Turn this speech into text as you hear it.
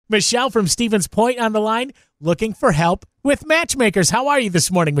Michelle from Stevens Point on the line, looking for help with Matchmakers. How are you this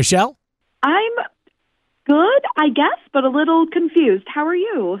morning, Michelle? I'm good, I guess, but a little confused. How are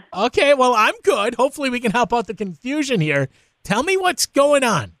you? Okay, well, I'm good. Hopefully we can help out the confusion here. Tell me what's going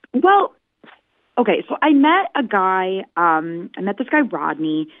on. Well, okay, so I met a guy, this guy,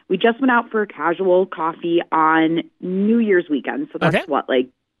 Rodney. We just went out for a casual coffee on New Year's weekend. So that's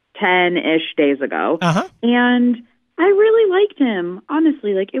 10-ish days ago. Uh-huh. And I really liked him,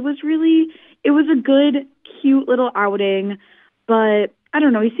 honestly. Like, it was a good, cute little outing, but I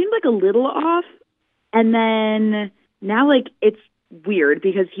don't know, he seemed like a little off. And then now, like, it's weird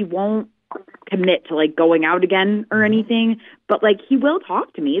because he won't commit to, like, going out again or anything, but, like, he will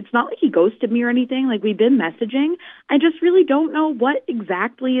talk to me. It's not like he ghosted me or anything. Like, we've been messaging. I just really don't know what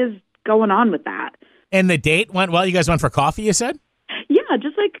exactly is going on with that. And the date went well? You guys went for coffee, you said? Yeah,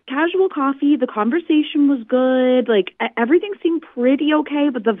 just, like, casual coffee. The conversation was good. Like, everything seemed pretty okay,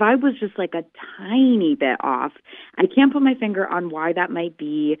 but the vibe was just, like, a tiny bit off. I can't put my finger on why that might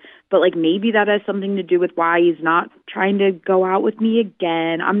be, but, like, maybe that has something to do with why he's not trying to go out with me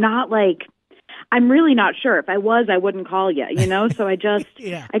again. I'm really not sure. If I was, I wouldn't call you, you know? So I just,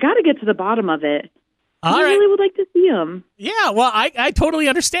 I got to get to the bottom of it. I really would like to see him. Yeah, well, I totally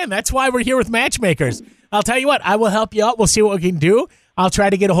understand. That's why we're here with Matchmakers. I'll tell you what, I will help you out. We'll see what we can do. I'll try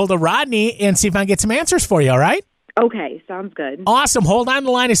to get a hold of Rodney and see if I can get some answers for you, all right? Okay, sounds good. Awesome. Hold on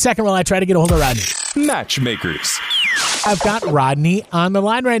the line a second while I try to get a hold of Rodney. Matchmakers. I've got Rodney on the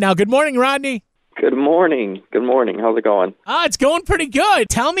line right now. Good morning, Rodney. Good morning. Good morning. How's it going? It's going pretty good.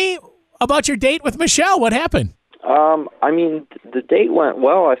 Tell me about your date with Michelle. What happened? The date went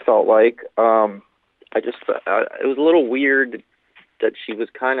well, I felt like. It was a little weird that she was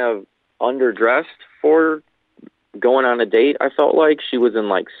kind of underdressed for going on a date. I felt like she was in,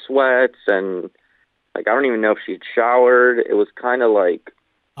 like, sweats and, like, I don't even know if she'd showered. It was kind of like,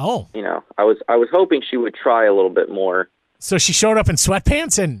 you know, I was hoping she would try a little bit more. So she showed up in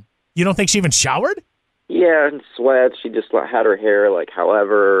sweatpants and you don't think she even showered? Yeah, in sweats. She just had her hair, like,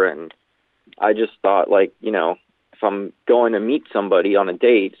 however, and I just thought, like, you know, if I'm going to meet somebody on a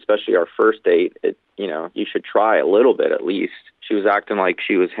date, especially our first date, you should try a little bit at least. She was acting like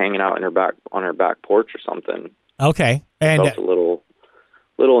she was hanging out on her back porch or something. Okay. And I felt a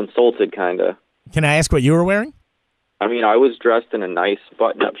little insulted, kind of. Can I ask what you were wearing? I mean, I was dressed in a nice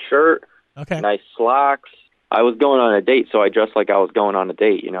button-up shirt, nice slacks. I was going on a date, so I dressed like I was going on a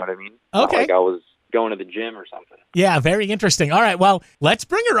date, you know what I mean? Okay. Not like I was going to the gym or something. Yeah, very interesting. All right, well, let's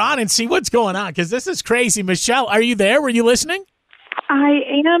bring her on and see what's going on, because this is crazy. Michelle, are you there? Were you listening? I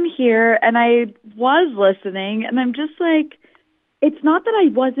am here, and I was listening, and I'm just like, it's not that I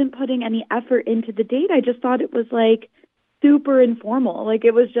wasn't putting any effort into the date. I just thought it was, like, super informal. Like,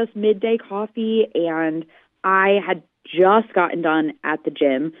 it was just midday coffee, and I had just gotten done at the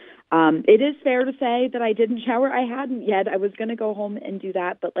gym. It is fair to say that I didn't shower. I hadn't yet. I was going to go home and do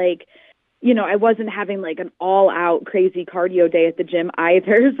that, but, like, you know, I wasn't having, like, an all-out crazy cardio day at the gym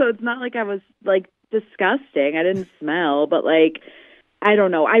either, so it's not like I was, like, disgusting. I didn't smell, but, like, I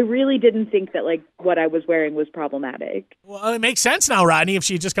don't know. I really didn't think that, like, what I was wearing was problematic. Well, it makes sense now, Rodney, if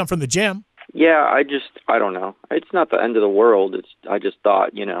she had just come from the gym. Yeah, I don't know. It's not the end of the world. I just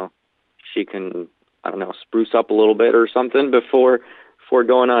thought, you know, she can, I don't know, spruce up a little bit or something before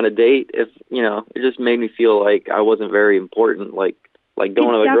going on a date. If, you know, it just made me feel like I wasn't very important, like going to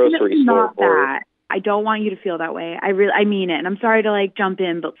the grocery store. Not that. I don't want you to feel that way. I mean it. And I'm sorry to, like, jump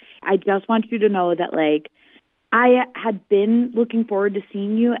in, but I just want you to know that, like, I had been looking forward to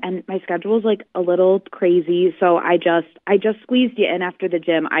seeing you, and my schedule was, like, a little crazy, so I just squeezed you in after the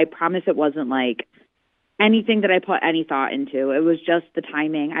gym. I promise it wasn't, like, anything that I put any thought into. It was just the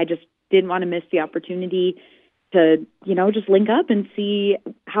timing. I just didn't want to miss the opportunity to, you know, just link up and see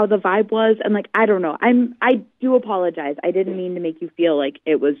how the vibe was. And, like, I don't know. I do apologize. I didn't mean to make you feel like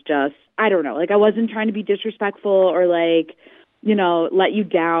it was just, I don't know, like, I wasn't trying to be disrespectful or, like, you know, let you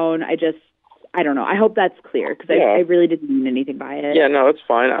down. I don't know. I hope that's clear, because I really didn't mean anything by it. Yeah, no, that's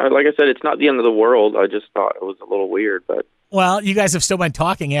fine. Like I said, it's not the end of the world. I just thought it was a little weird, but... Well, you guys have still been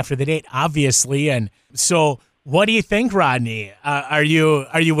talking after the date, obviously, and so what do you think, Rodney? Are you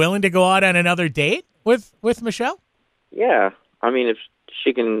willing to go out on another date with Michelle? Yeah. I mean, if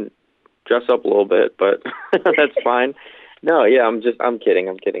she can dress up a little bit, but that's fine. No, yeah, I'm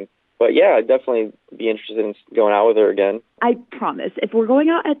kidding. But yeah, I'd definitely be interested in going out with her again. I promise. If we're going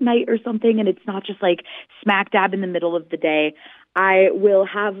out at night or something and it's not just, like, smack dab in the middle of the day, I will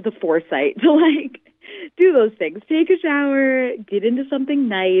have the foresight to, like, do those things. Take a shower, get into something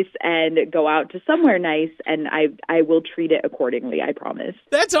nice, and go out to somewhere nice, and I will treat it accordingly, I promise.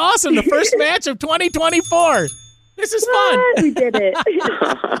 That's awesome. The first match of 2024. This is fun. We did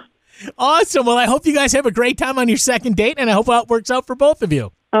it. Awesome. Well, I hope you guys have a great time on your second date, and I hope it works out for both of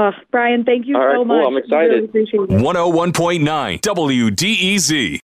you. Brian, thank you All right, so cool. much. I'm excited. Really appreciate it. 101.9 WDEZ.